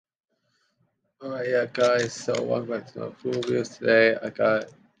Alright, yeah, guys, so welcome back to my food reviews. Today I got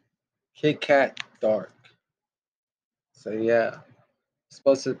KitKat Dark. So, yeah, it's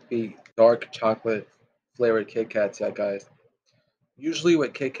supposed to be dark chocolate flavored KitKats, yeah, guys. Usually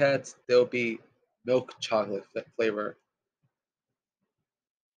with KitKats, there'll be milk chocolate flavor,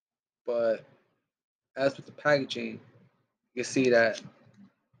 but as with the packaging, you can see that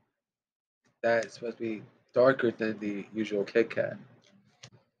it's supposed to be darker than the usual KitKat.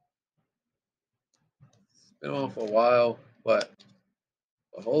 It's been on for a while, but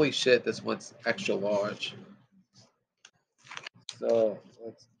holy shit, this one's extra large. So,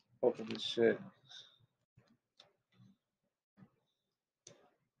 let's open this shit.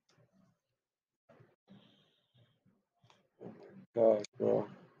 God, bro.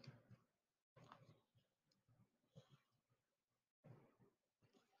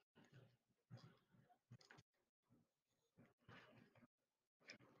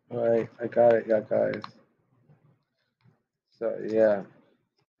 Alright, I got it, yeah, guys. So, yeah.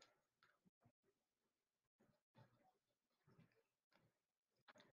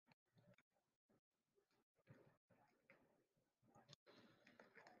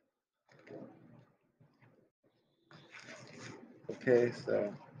 Okay,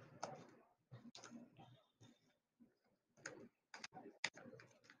 so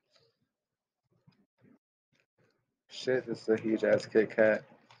shit, this is a huge ass Kit Kat.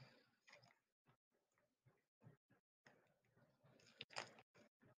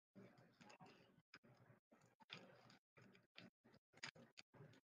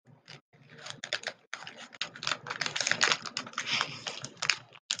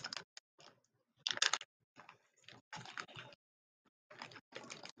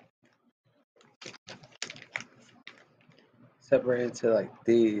 Separated into like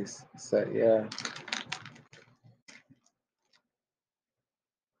these. So yeah.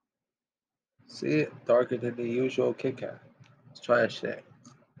 See it? Darker than the usual Kit Kat. Let's try that shit.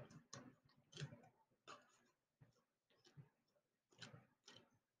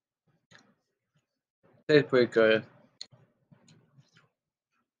 Tastes pretty good.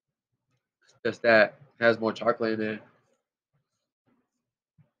 Just that it has more chocolate in it.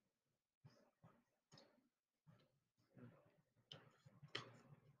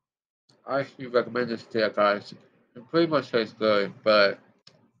 I actually recommend this to you guys. It pretty much tastes good, but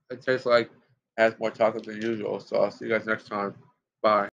it tastes like it has more chocolate than usual. So I'll see you guys next time. Bye.